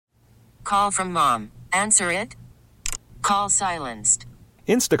Call from mom. Answer it. Call silenced.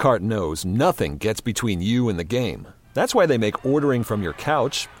 Instacart knows nothing gets between you and the game. That's why they make ordering from your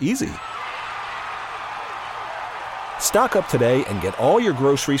couch easy. Stock up today and get all your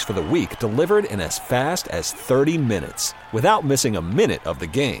groceries for the week delivered in as fast as 30 minutes without missing a minute of the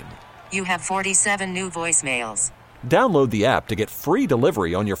game. You have 47 new voicemails. Download the app to get free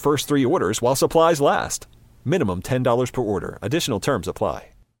delivery on your first 3 orders while supplies last. Minimum $10 per order. Additional terms apply.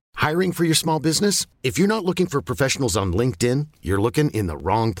 Hiring for your small business? If you're not looking for professionals on LinkedIn, you're looking in the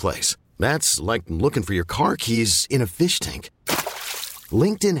wrong place. That's like looking for your car keys in a fish tank.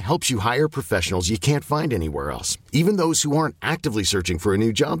 LinkedIn helps you hire professionals you can't find anywhere else, even those who aren't actively searching for a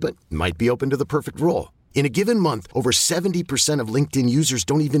new job but might be open to the perfect role. In a given month, over 70% of LinkedIn users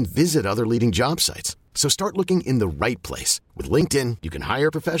don't even visit other leading job sites. So start looking in the right place. With LinkedIn, you can hire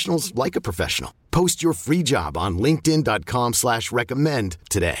professionals like a professional. Post your free job on linkedin.com/recommend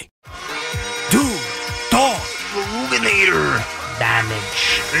today. Dude, dog, Illuminator,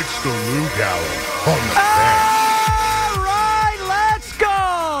 damage. It's the Lug-Hour on the bench. All right, let's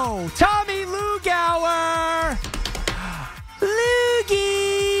go. Tommy Lug-Hour.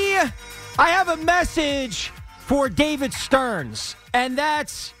 Loogie. I have a message for David Stearns, and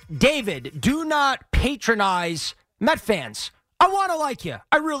that's, David, do not patronize Met fans. I want to like you.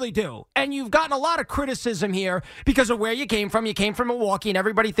 I really do. And you've gotten a lot of criticism here because of where you came from. You came from Milwaukee, and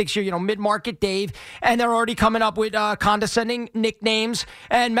everybody thinks you're, mid-market Dave, and they're already coming up with condescending nicknames,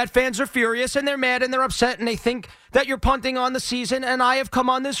 and Met fans are furious, and they're mad, and they're upset, and they think that you're punting on the season, and I have come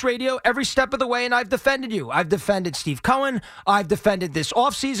on this radio every step of the way, and I've defended you. I've defended Steve Cohen. I've defended this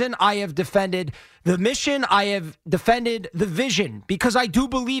offseason. I have defended the mission. I have defended the vision because I do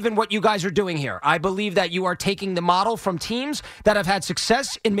believe in what you guys are doing here. I believe that you are taking the model from teams that have had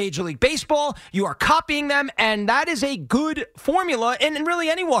success in Major League Baseball. You are copying them, and that is a good formula in really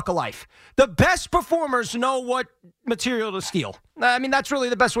any walk of life. The best performers know what material to steal. I mean, that's really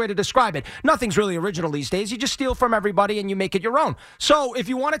the best way to describe it. Nothing's really original these days. You just steal from everybody and you make it your own. So if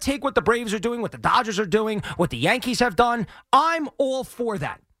you want to take what the Braves are doing, what the Dodgers are doing, what the Yankees have done, I'm all for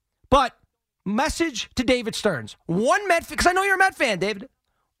that. But message to David Stearns. One Met, because I know you're a Met fan, David.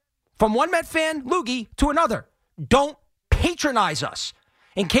 From one Met fan, Loogie, to another. Don't patronize us.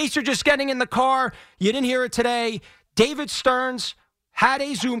 In case you're just getting in the car, you didn't hear it today, David Stearns had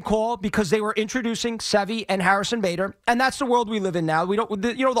a Zoom call because they were introducing Sevy and Harrison Bader, and that's the world we live in now. We don't,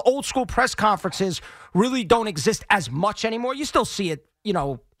 the old school press conferences really don't exist as much anymore. You still see it,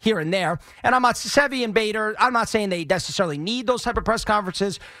 here and there. And Sevy and Bader, I'm not saying they necessarily need those type of press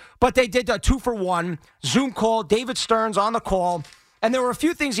conferences, but they did a 2-for-1 Zoom call. David Stearns on the call, and there were a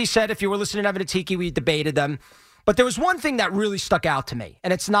few things he said. If you were listening to Evan and Tiki, we debated them. But there was one thing that really stuck out to me,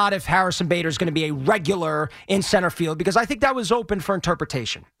 and it's not if Harrison Bader is going to be a regular in center field, because I think that was open for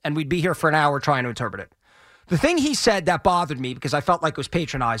interpretation, and we'd be here for an hour trying to interpret it. The thing he said that bothered me, because I felt like it was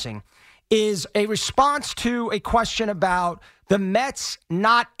patronizing, is a response to a question about the Mets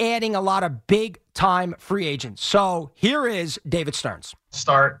not adding a lot of big-time free agents. So here is David Stearns.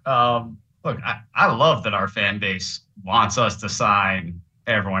 Look, I love that our fan base wants us to sign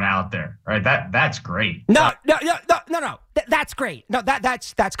everyone out there, right? That's great. No. That's great. No,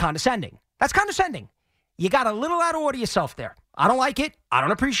 that's condescending. That's condescending. You got a little out of order yourself there. I don't like it. I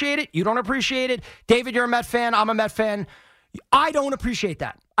don't appreciate it. You don't appreciate it. David, you're a Met fan. I'm a Met fan. I don't appreciate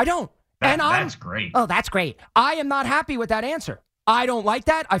that. I don't. That's great. Oh, that's great. I am not happy with that answer. I don't like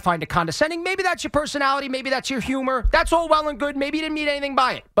that. I find it condescending. Maybe that's your personality. Maybe that's your humor. That's all well and good. Maybe you didn't mean anything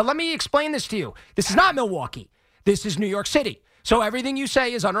by it. But let me explain this to you. This is not Milwaukee. This is New York City. So everything you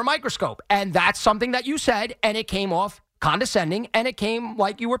say is under a microscope. And that's something that you said, and it came off condescending, and it came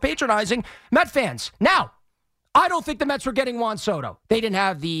like you were patronizing Met fans. Now, I don't think the Mets were getting Juan Soto. They didn't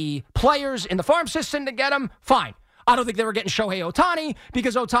have the players in the farm system to get him. Fine. I don't think they were getting Shohei Ohtani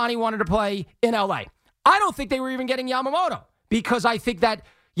because Ohtani wanted to play in L.A. I don't think they were even getting Yamamoto because I think that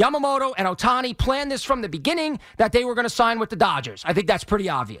Yamamoto and Ohtani planned this from the beginning that they were going to sign with the Dodgers. I think that's pretty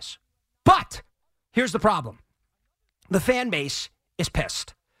obvious. But here's the problem. The fan base is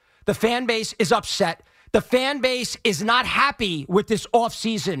pissed. The fan base is upset. The fan base is not happy with this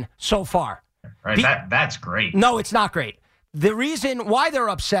offseason so far. Right, that's great. No, it's not great. The reason why they're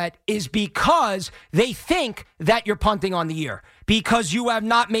upset is because they think that you're punting on the year, because you have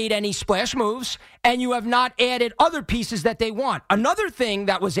not made any splash moves and you have not added other pieces that they want. Another thing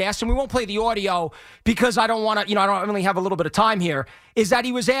that was asked, and we won't play the audio because I don't want to, I don't only have a little bit of time here, is that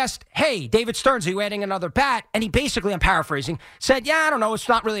he was asked, hey, David Stearns, are you adding another bat? And he basically, I'm paraphrasing, said, yeah, I don't know. It's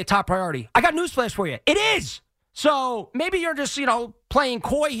not really a top priority. I got news flash for you. It is. So maybe you're just, playing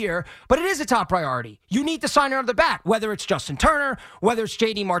coy here, but it is a top priority. You need to sign another bat, whether it's Justin Turner, whether it's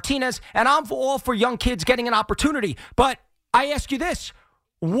JD Martinez, and I'm all for young kids getting an opportunity. But I ask you this,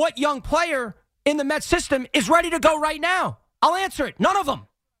 what young player in the Mets system is ready to go right now? I'll answer it. None of them.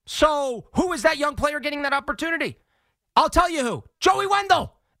 So who is that young player getting that opportunity? I'll tell you who. Joey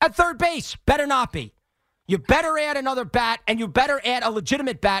Wendell at third base. Better not be. You better add another bat, and you better add a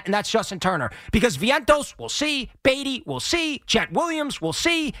legitimate bat, and that's Justin Turner. Because Vientos, we'll see. Beatty, we'll see. Jet Williams, we'll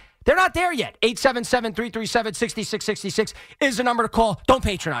see. They're not there yet. 877-337-6666 is the number to call. Don't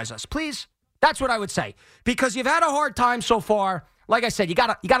patronize us, please. That's what I would say. Because you've had a hard time so far. Like I said, you got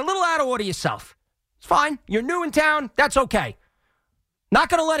a little out of order yourself. It's fine. You're new in town. That's okay. Not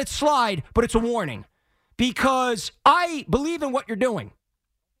going to let it slide, but it's a warning. Because I believe in what you're doing.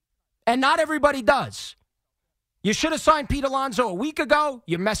 And not everybody does. You should have signed Pete Alonso a week ago.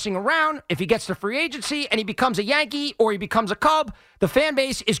 You're messing around. If he gets to free agency and he becomes a Yankee or he becomes a Cub, the fan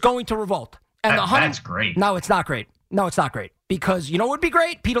base is going to revolt. And that's great. No, it's not great. No, it's not great. Because you know what would be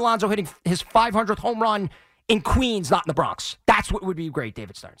great? Pete Alonso hitting his 500th home run in Queens, not in the Bronx. That's what would be great,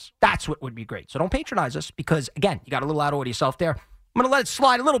 David Stearns. That's what would be great. So don't patronize us because, again, you got a little out of order yourself there. I'm going to let it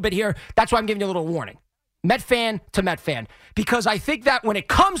slide a little bit here. That's why I'm giving you a little warning. Met fan to Met fan. Because I think that when it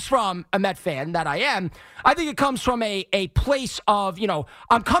comes from a Met fan, that I am, I think it comes from a place of,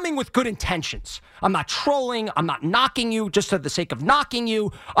 I'm coming with good intentions. I'm not trolling. I'm not knocking you just for the sake of knocking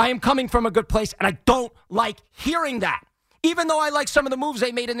you. I am coming from a good place, and I don't like hearing that. Even though I like some of the moves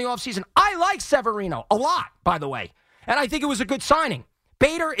they made in the offseason. I like Severino a lot, by the way. And I think it was a good signing.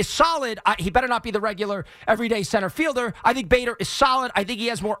 Bader is solid. He better not be the regular everyday center fielder. I think Bader is solid. I think he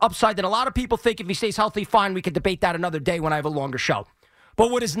has more upside than a lot of people think. If he stays healthy, fine. We could debate that another day when I have a longer show. But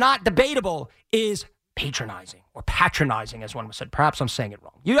what is not debatable is patronizing, as one said. Perhaps I'm saying it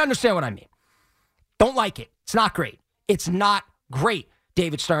wrong. You understand what I mean. Don't like it. It's not great. It's not great,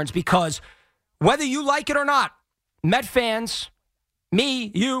 David Stearns, because whether you like it or not, Met fans,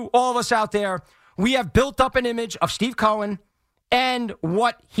 me, you, all of us out there, we have built up an image of Steve Cohen and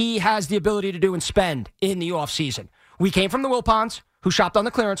what he has the ability to do and spend in the offseason. We came from the Wilpons, who shopped on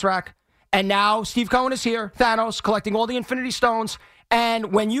the clearance rack, and now Steve Cohen is here, Thanos, collecting all the Infinity Stones.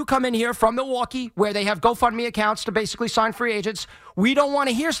 And when you come in here from Milwaukee, where they have GoFundMe accounts to basically sign free agents, we don't want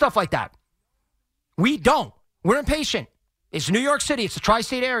to hear stuff like that. We don't. We're impatient. It's New York City. It's the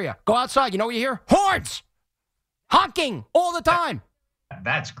tri-state area. Go outside. You know what you hear? Horns! Honking all the time.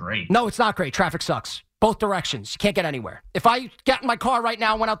 That's great. No, it's not great. Traffic sucks. Both directions. You can't get anywhere. If I got in my car right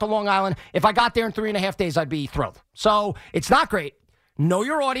now and went out to Long Island, if I got there in 3.5 days, I'd be thrilled. So it's not great. Know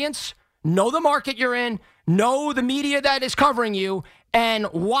your audience. Know the market you're in. Know the media that is covering you. And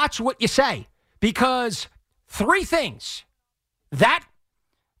watch what you say. Because three things.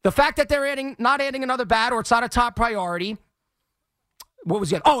 The fact that they're not adding another bat, or it's not a top priority. What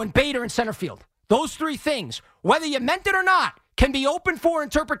was it? Oh, and Bader in center field. Those three things, whether you meant it or not, can be open for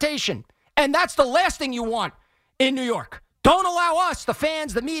interpretation. And that's the last thing you want in New York. Don't allow us, the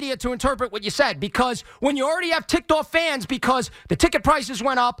fans, the media, to interpret what you said. Because when you already have ticked off fans because the ticket prices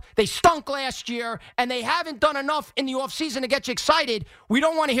went up, they stunk last year, and they haven't done enough in the offseason to get you excited, we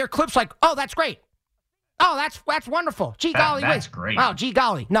don't want to hear clips like, oh, that's great. Oh, that's wonderful. Gee golly. That's great. Oh, gee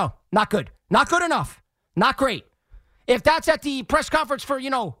golly. No, not good. Not good enough. Not great. If that's at the press conference for,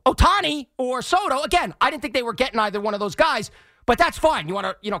 Ohtani or Soto, again, I didn't think they were getting either one of those guys, but that's fine. You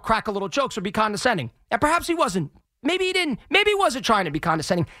want to, crack a little jokes or be condescending. And perhaps he wasn't. Maybe he didn't. Maybe he wasn't trying to be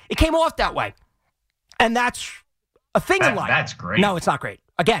condescending. It came off that way. And that's a thing in life. That's great. No, it's not great.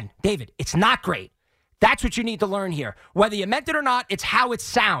 Again, David, it's not great. That's what you need to learn here. Whether you meant it or not, it's how it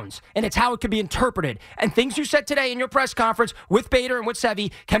sounds, and it's how it can be interpreted. And things you said today in your press conference with Bader and with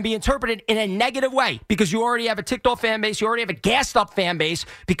Sevy can be interpreted in a negative way because you already have a ticked-off fan base. You already have a gassed-up fan base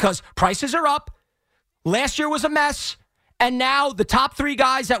because prices are up. Last year was a mess, and now the top three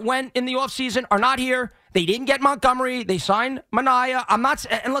guys that went in the offseason are not here. They didn't get Montgomery. They signed Manaea.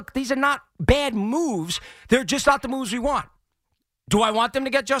 And look, these are not bad moves. They're just not the moves we want. Do I want them to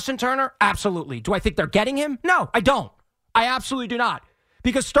get Justin Turner? Absolutely. Do I think they're getting him? No, I don't. I absolutely do not.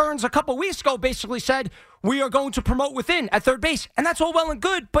 Because Stearns a couple weeks ago basically said, we are going to promote within at third base. And that's all well and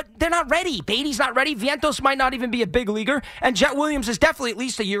good, but they're not ready. Beatty's not ready. Vientos might not even be a big leaguer. And Jet Williams is definitely at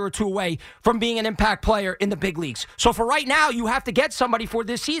least a year or two away from being an impact player in the big leagues. So for right now, you have to get somebody for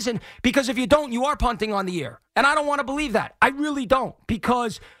this season because if you don't, you are punting on the year. And I don't want to believe that. I really don't,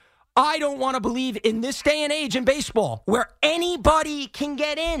 because I don't want to believe in this day and age in baseball where anybody can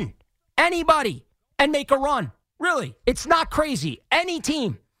get in, anybody, and make a run. Really, it's not crazy. Any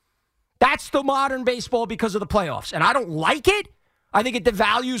team. That's the modern baseball because of the playoffs. And I don't like it, I think it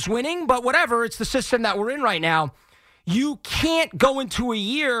devalues winning, but whatever. It's the system that we're in right now. You can't go into a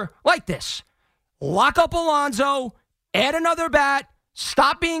year like this. Lock up Alonso, add another bat,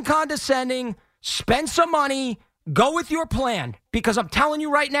 stop being condescending, spend some money, go with your plan. Because I'm telling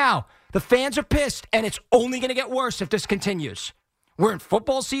you right now, the fans are pissed, and it's only going to get worse if this continues. We're in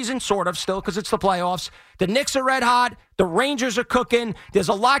football season, sort of, still, because it's the playoffs. The Knicks are red hot. The Rangers are cooking. There's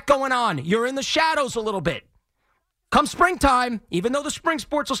a lot going on. You're in the shadows a little bit. Come springtime, even though the spring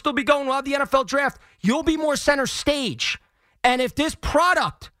sports will still be going, we'll have the NFL draft, you'll be more center stage. And if this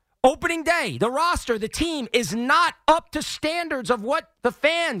product, opening day, the roster, the team, is not up to standards of what the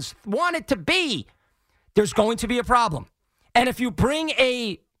fans want it to be, there's going to be a problem. And if you bring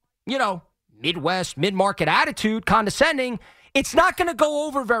a, Midwest, mid-market attitude, condescending, it's not going to go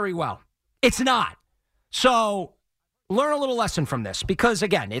over very well. It's not. So learn a little lesson from this because,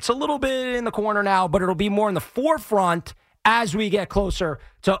 again, it's a little bit in the corner now, but it'll be more in the forefront as we get closer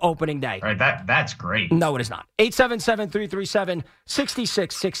to opening day. All right, that's great. No, it is not.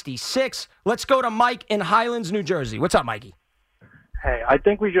 877-337-6666. Let's go to Mike in Highlands, New Jersey. What's up, Mikey? Hey, I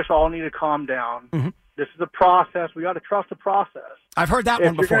think we just all need to calm down. Mm-hmm. This is a process. We got to trust the process. I've heard that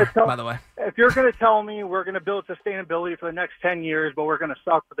one before, by the way. If you're going to tell me we're going to build sustainability for the next 10 years, but we're going to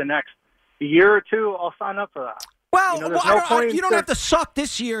suck for the next year or two, I'll sign up for that. Well, you don't have to suck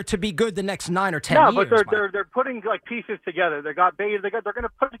this year to be good the next 9 or 10 years. No, but they're putting like pieces together. They're going to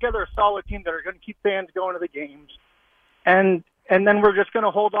put together a solid team that are going to keep fans going to the games, and then we're just going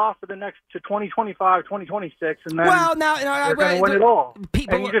to hold off for the next to 2025, 2026, and then we're going to win it all.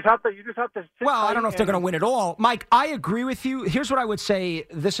 And you just have to. Well, I don't know if they're going to win it all, Mike. I agree with you. Here's what I would say.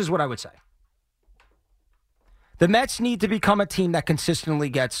 This is what I would say. The Mets need to become a team that consistently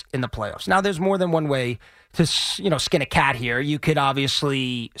gets in the playoffs. Now, there's more than one way to, skin a cat here. You could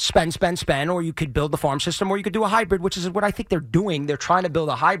obviously spend, or you could build the farm system, or you could do a hybrid, which is what I think they're doing. They're trying to build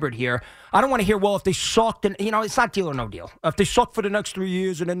a hybrid here. I don't want to hear, well, if they sucked, and it's not deal or no deal. If they suck for the next 3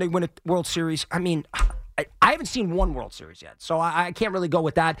 years and then they win a World Series, I mean, I haven't seen one World Series yet, so I can't really go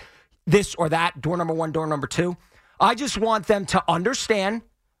with that, this or that, door number one, door number two. I just want them to understand,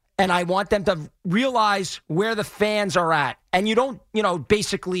 and I want them to realize where the fans are at. And you don't,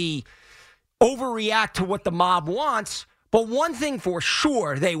 basically overreact to what the mob wants. But one thing for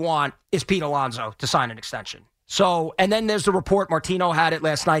sure they want is Pete Alonso to sign an extension. So, and then there's the report, Martino had it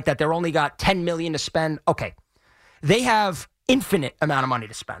last night, that they're only got $10 million to spend. Okay. They have infinite amount of money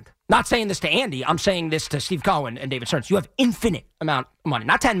to spend. Not saying this to Andy. I'm saying this to Steve Cohen and David Stearns. You have infinite amount of money.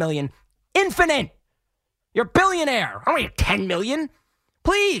 Not 10 million. Infinite. You're a billionaire. I don't need 10 million.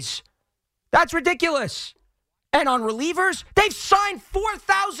 Please. That's ridiculous. And on relievers, they've signed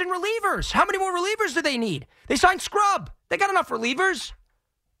 4,000 relievers. How many more relievers do they need? They signed Scrub. They got enough relievers.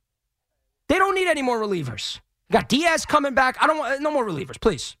 They don't need any more relievers. You got Diaz coming back. I don't want no more relievers,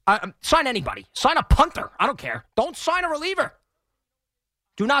 please. Sign anybody. Sign a punter. I don't care. Don't sign a reliever.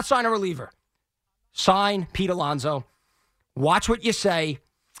 Do not sign a reliever. Sign Pete Alonso. Watch what you say.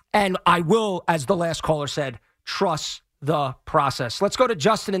 And I will, as the last caller said, trust the process. Let's go to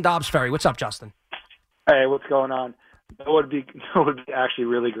Justin in Dobbs Ferry. What's up, Justin? Hey, what's going on? That would be actually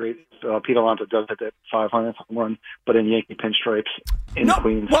really great. Pete Alonso does hit that 500th home run, but in Yankee pinstripes in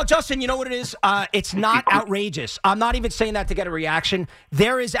Queens. Well, Justin, you know what it is? It's not outrageous. I'm not even saying that to get a reaction.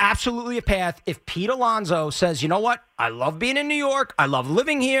 There is absolutely a path. If Pete Alonso says, you know what? I love being in New York. I love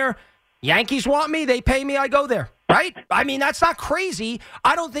living here. Yankees want me. They pay me. I go there. Right? I mean, that's not crazy.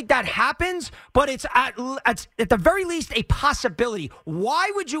 I don't think that happens, but it's at the very least a possibility. Why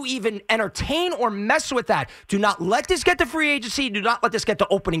would you even entertain or mess with that? Do not let this get to free agency. Do not let this get to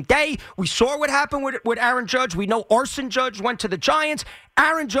opening day. We saw what happened with Aaron Judge. We know Arson Judge went to the Giants.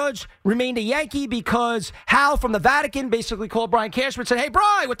 Aaron Judge remained a Yankee because Hal from the Vatican basically called Brian Cashman and said, hey,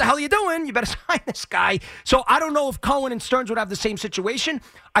 Brian, what the hell are you doing? You better sign this guy. So I don't know if Cohen and Stearns would have the same situation.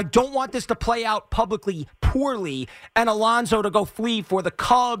 I don't want this to play out publicly poorly and Alonso to go flee for the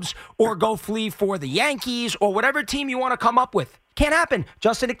Cubs or go flee for the Yankees or whatever team you want to come up with. Can't happen,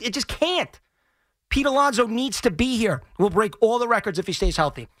 Justin. It just can't. Pete Alonso needs to be here. We'll break all the records if he stays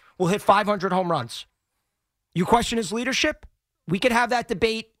healthy. We'll hit 500 home runs. You question his leadership? We could have that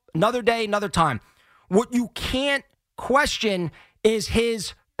debate another day, another time. What you can't question is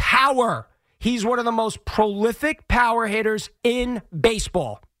his power. He's one of the most prolific power hitters in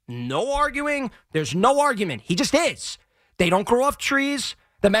baseball. No arguing. There's no argument. He just is. They don't grow off trees.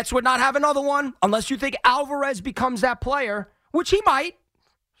 The Mets would not have another one unless you think Alvarez becomes that player, which he might.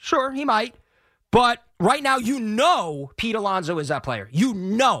 Sure, he might. But right now, you know Pete Alonso is that player. You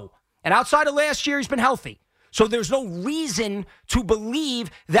know. And outside of last year, he's been healthy. So there's no reason to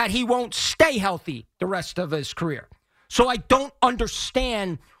believe that he won't stay healthy the rest of his career. So I don't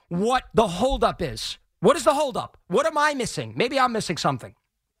understand what the holdup is. What is the holdup? What am I missing? Maybe I'm missing something.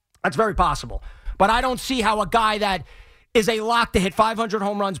 That's very possible. But I don't see how a guy that is a lock to hit 500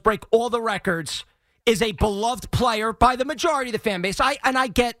 home runs, break all the records, is a beloved player by the majority of the fan base. I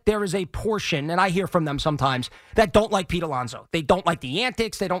get there is a portion, and I hear from them sometimes, that don't like Pete Alonso. They don't like the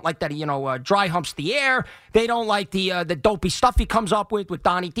antics. They don't like that he, dry humps the air. They don't like the dopey stuff he comes up with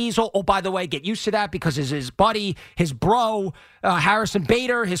Donnie Diesel. Oh, by the way, get used to that because his buddy, his bro, Harrison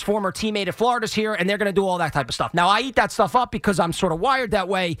Bader, his former teammate at Florida's here, and they're going to do all that type of stuff. Now, I eat that stuff up because I'm sort of wired that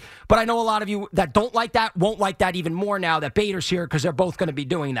way, but I know a lot of you that don't like that won't like that even more now that Bader's here because they're both going to be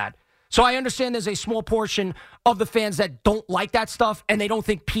doing that. So I understand there's a small portion of the fans that don't like that stuff, and they don't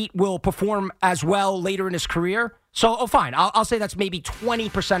think Pete will perform as well later in his career. So, fine. I'll say that's maybe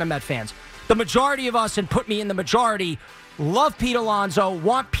 20% of Met fans. The majority of us, and put me in the majority, love Pete Alonso,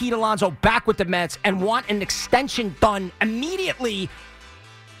 want Pete Alonso back with the Mets, and want an extension done immediately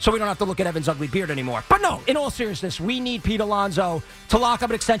so we don't have to look at Evan's ugly beard anymore. But no, in all seriousness, we need Pete Alonso to lock up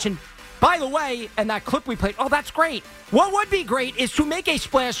an extension. By the way, and that clip we played, that's great. What would be great is to make a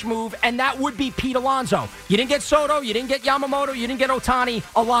splash move, and that would be Pete Alonso. You didn't get Soto, you didn't get Yamamoto, you didn't get Ohtani.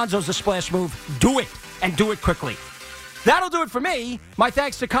 Alonso's the splash move. Do it, and do it quickly. That'll do it for me. My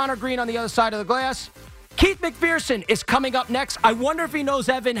thanks to Connor Green on the other side of the glass. Keith McPherson is coming up next. I wonder if he knows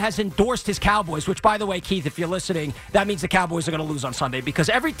Evan has endorsed his Cowboys, which, by the way, Keith, if you're listening, that means the Cowboys are going to lose on Sunday because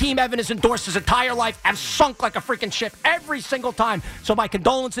every team Evan has endorsed his entire life have sunk like a freaking ship every single time. So my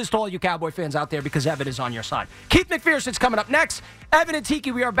condolences to all you Cowboy fans out there because Evan is on your side. Keith McPherson's coming up next. Evan and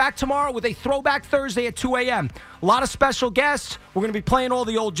Tiki, we are back tomorrow with a Throwback Thursday at 2 a.m. A lot of special guests. We're going to be playing all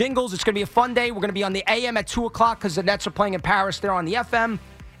the old jingles. It's going to be a fun day. We're going to be on the AM at 2 o'clock because the Nets are playing in Paris. They're on the FM.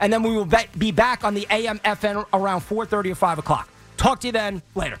 And then we will be back on the AM FM around 4:30 or 5 o'clock. Talk to you then.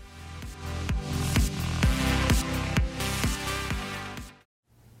 Later.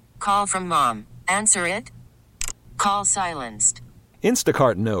 Call from mom. Answer it. Call silenced.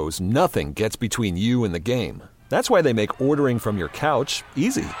 Instacart knows nothing gets between you and the game. That's why they make ordering from your couch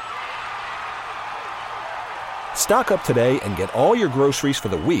easy. Stock up today and get all your groceries for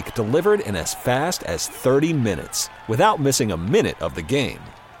the week delivered in as fast as 30 minutes without missing a minute of the game.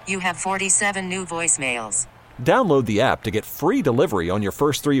 You have 47 new voicemails. Download the app to get free delivery on your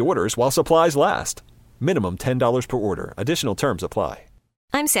first 3 orders while supplies last. Minimum $10 per order. Additional terms apply.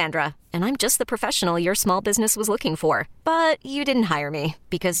 I'm Sandra, and I'm just the professional your small business was looking for. But you didn't hire me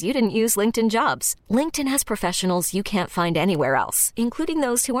because you didn't use LinkedIn Jobs. LinkedIn has professionals you can't find anywhere else, including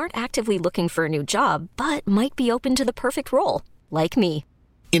those who aren't actively looking for a new job, but might be open to the perfect role, like me.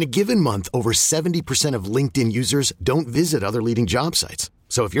 In a given month, over 70% of LinkedIn users don't visit other leading job sites.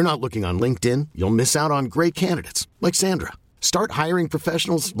 So if you're not looking on LinkedIn, you'll miss out on great candidates like Sandra. Start hiring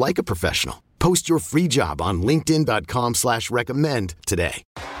professionals like a professional. Post your free job on linkedin.com/recommend today.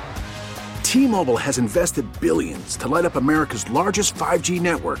 T-Mobile has invested billions to light up America's largest 5G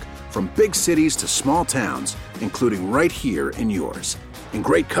network, from big cities to small towns, including right here in yours. And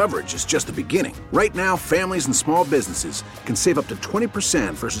great coverage is just the beginning. Right now, families and small businesses can save up to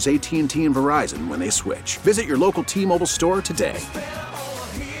 20% versus AT&T and Verizon when they switch. Visit your local T-Mobile store today.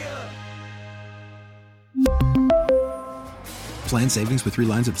 Plan savings with 3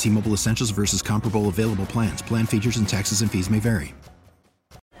 lines of T-Mobile Essentials versus comparable available plans. Plan features and taxes and fees may vary.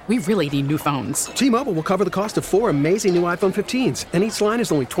 We really need new phones. T-Mobile will cover the cost of 4 amazing new iPhone 15s, and each line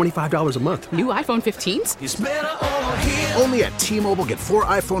is only $25 a month. New iPhone 15s? It's better over here. Only at T-Mobile, get 4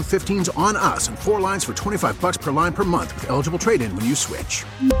 iPhone 15s on us and 4 lines for $25 per line per month with eligible trade-in when you switch.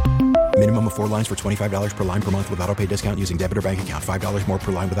 Minimum of 4 lines for $25 per line per month with autopay discount using debit or bank account. $5 more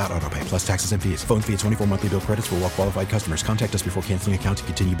per line without autopay, plus taxes and fees. Phone fee at 24 monthly bill credits for well-qualified customers. Contact us before canceling account to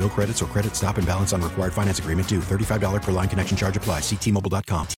continue bill credits or credit stop and balance on required finance agreement due. $35 per line connection charge applies. See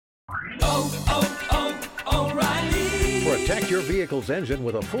T-Mobile.com. O'Reilly. Protect your vehicle's engine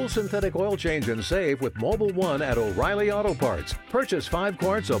with a full synthetic oil change and save with Mobil 1 at O'Reilly Auto Parts. Purchase 5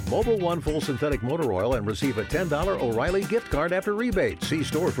 quarts of Mobil 1 full synthetic motor oil and receive a $10 O'Reilly gift card after rebate. See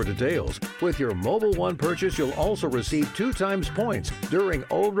store for details. With your Mobil 1 purchase, you'll also receive 2 times points during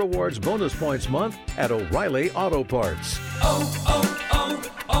O Rewards Bonus Points Month at O'Reilly Auto Parts.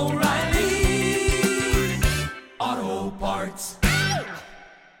 O'Reilly Auto Parts.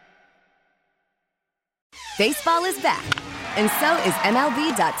 Baseball is back, and so is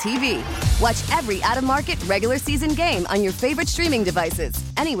MLB.tv. Watch every out-of-market regular season game on your favorite streaming devices,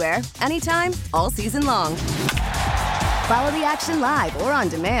 anywhere, anytime, all season long. Follow the action live or on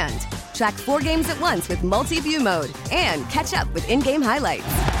demand. Track 4 games at once with multi-view mode and catch up with in-game highlights.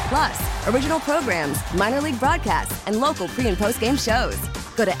 Plus, original programs, minor league broadcasts, and local pre- and post-game shows.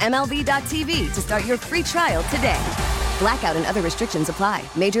 Go to MLB.tv to start your free trial today. Blackout and other restrictions apply.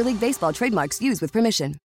 Major League Baseball trademarks used with permission.